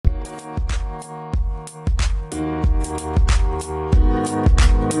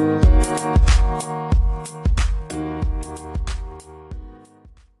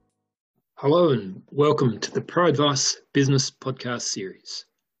Hello and welcome to the Pro Advice Business Podcast Series.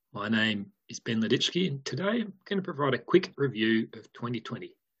 My name is Ben Leditsky and today I'm going to provide a quick review of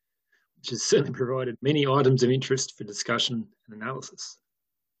 2020, which has certainly provided many items of interest for discussion and analysis.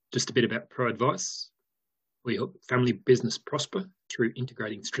 Just a bit about Pro Advice. We help family business prosper through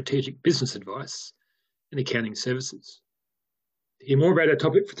integrating strategic business advice and accounting services. To hear more about our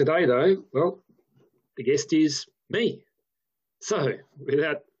topic for today though, well, the guest is me. So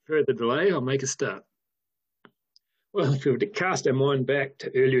without further delay, I'll make a start. Well, if we were to cast our mind back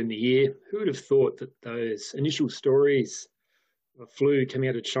to earlier in the year, who would have thought that those initial stories of a flu coming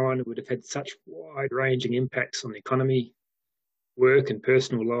out of China would have had such wide-ranging impacts on the economy, work and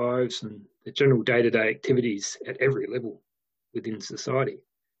personal lives, and the general day-to-day activities at every level within society?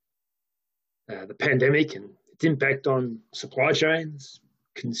 The pandemic and its impact on supply chains,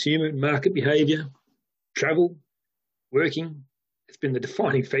 consumer and market behaviour, travel, working, it's been the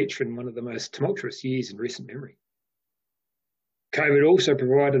defining feature in one of the most tumultuous years in recent memory. COVID also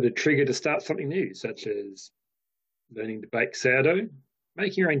provided a trigger to start something new, such as learning to bake sourdough,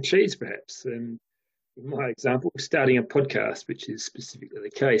 making your own cheese perhaps, and in my example, starting a podcast, which is specifically the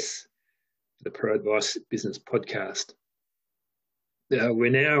case for the Pro Advice Business Podcast.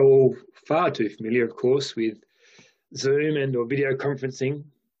 We're now all far too familiar, of course, with Zoom and or video conferencing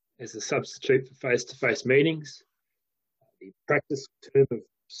as a substitute for face-to-face meetings. The practice term of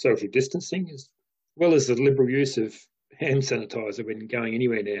social distancing, as well as the liberal use of hand sanitizer when going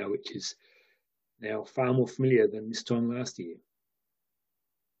anywhere now, which is now far more familiar than this time last year.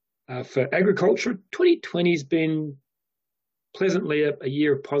 For agriculture, 2020 has been pleasantly a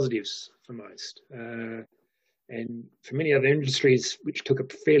year of positives for most. And for many other industries which took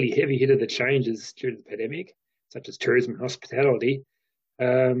a fairly heavy hit of the changes due to the pandemic, such as tourism and hospitality,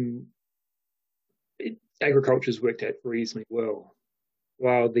 agriculture's worked out reasonably well.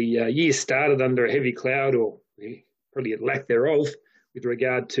 While the year started under a heavy cloud, or probably a lack thereof, with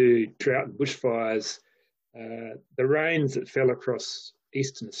regard to drought and bushfires, the rains that fell across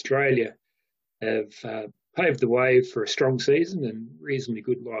eastern Australia have paved the way for a strong season and reasonably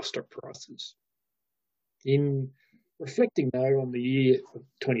good livestock prices. In reflecting, though, on the year of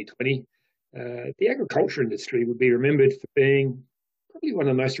 2020, the agriculture industry would be remembered for being probably one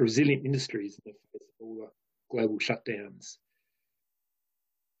of the most resilient industries in the face of all the global shutdowns.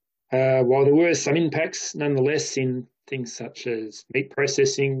 While there were some impacts, nonetheless, in things such as meat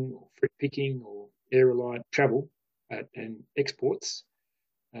processing, or fruit picking, or air-reliant travel and exports,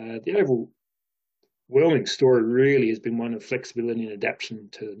 the overwhelming story really has been one of flexibility and adaptation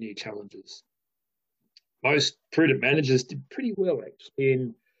to new challenges. Most prudent managers did pretty well, actually,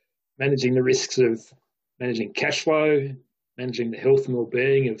 in managing the risks of managing cash flow, managing the health and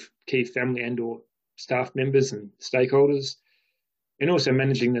well-being of key family and or staff members and stakeholders, and also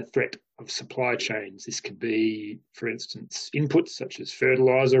managing the threat of supply chains. This could be, for instance, inputs such as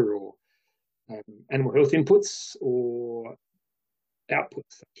fertiliser or animal health inputs, or outputs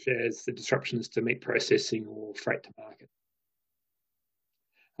such as the disruptions to meat processing or freight to market.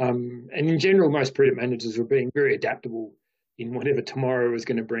 And in general, most prudent managers were being very adaptable in whatever tomorrow was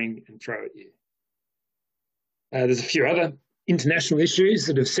going to bring and throw at you. There's a few other international issues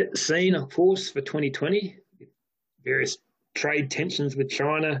that have set the scene, of course, for 2020, with various trade tensions with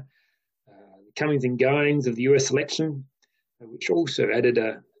China, the comings and goings of the US election, which also added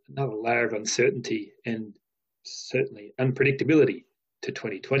another layer of uncertainty and certainly unpredictability to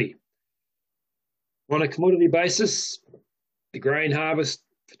 2020. On a commodity basis, the grain harvest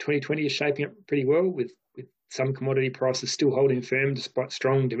for 2020 is shaping up pretty well, with some commodity prices still holding firm despite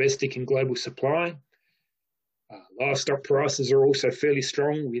strong domestic and global supply. Livestock prices are also fairly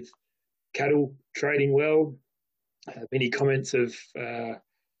strong, with cattle trading well. Many comments of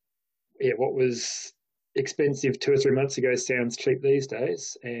what was expensive 2 or 3 months ago sounds cheap these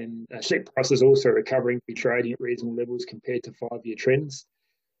days, and sheep prices also recovering to be trading at reasonable levels compared to 5-year trends.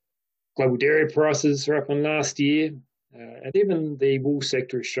 Global dairy prices are up on last year, and even the wool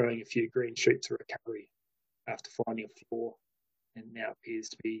sector is showing a few green shoots of recovery after finding a floor, and now appears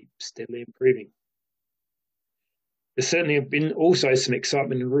to be steadily improving. There's certainly been also some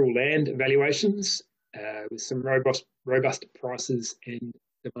excitement in rural land valuations, with some robust prices and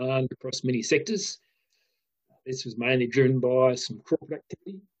demand across many sectors. This was mainly driven by some corporate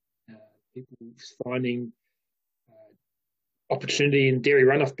activity, people finding opportunity in dairy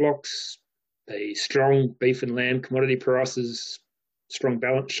runoff blocks, the strong beef and lamb commodity prices, strong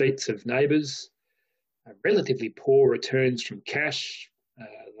balance sheets of neighbours, relatively poor returns from cash,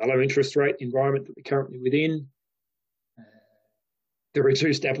 the low interest rate environment that we're currently within, the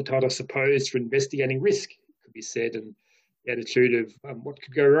reduced appetite, I suppose, for investigating risk, could be said, and the attitude of what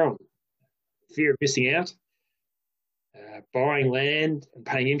could go wrong. fear of missing out, buying land and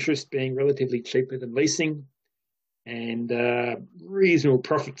paying interest being relatively cheaper than leasing, and reasonable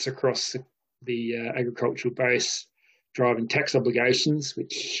profits across the agricultural base, driving tax obligations,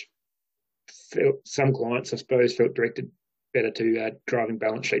 which some clients, I suppose, felt directed better to driving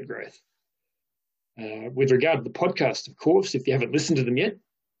balance sheet growth. With regard to the podcast, of course, if you haven't listened to them yet,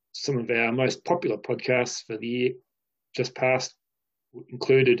 some of our most popular podcasts for the year just past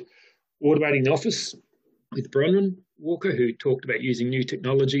included Automating the Office with Bronwyn Walker, who talked about using new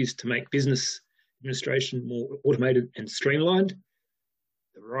technologies to make business administration more automated and streamlined,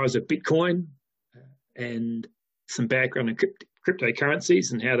 the rise of Bitcoin, and some background on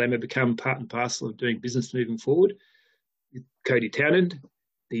cryptocurrencies and how they may become part and parcel of doing business moving forward, with Cody Townend,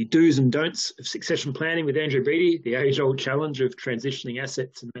 the do's and don'ts of succession planning with Andrew Beattie, the age-old challenge of transitioning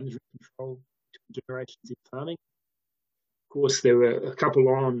assets and management control to generations in farming. Of course, there were a couple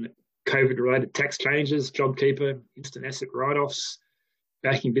on COVID-related tax changes, JobKeeper, instant asset write-offs,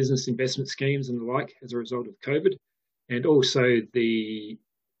 backing business investment schemes and the like as a result of COVID, and also the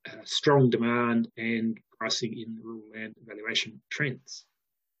strong demand and pricing in the rural land valuation trends.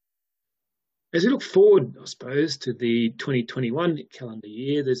 As we look forward, I suppose, to the 2021 calendar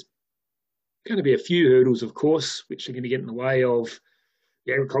year, there's going to be a few hurdles, of course, which are going to get in the way of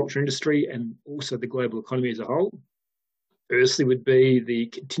the agriculture industry and also the global economy as a whole. Firstly would be the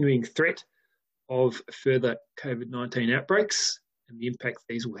continuing threat of further COVID-19 outbreaks and the impact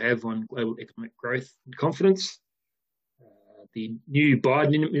these will have on global economic growth and confidence. The new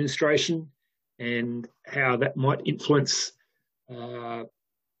Biden administration and how that might influence the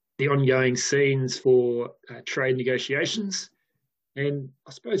ongoing scenes for trade negotiations. And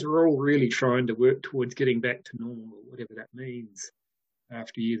I suppose we're all really trying to work towards getting back to normal, or whatever that means,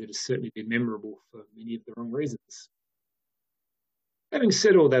 after a year that has certainly been memorable for many of the wrong reasons. Having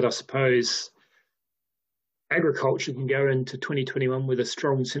said all that, I suppose agriculture can go into 2021 with a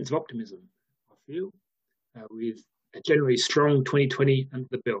strong sense of optimism, I feel, with a generally strong 2020 under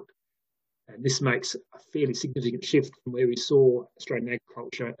the belt. And this makes a fairly significant shift from where we saw Australian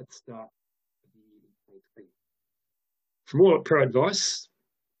agriculture at the start of the year 2020. From all at Pro Advice,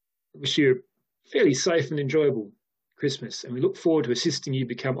 I wish you a fairly safe and enjoyable Christmas, and we look forward to assisting you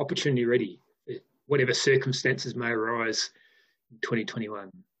become opportunity ready, whatever circumstances may arise in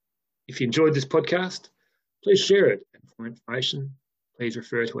 2021. If you enjoyed this podcast, please share it, and for more information, please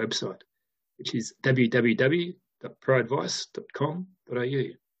refer to our website, which is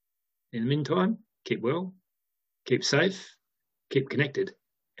www.proadvice.com.au. In the meantime, keep well, keep safe, keep connected,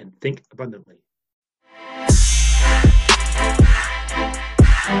 and think abundantly.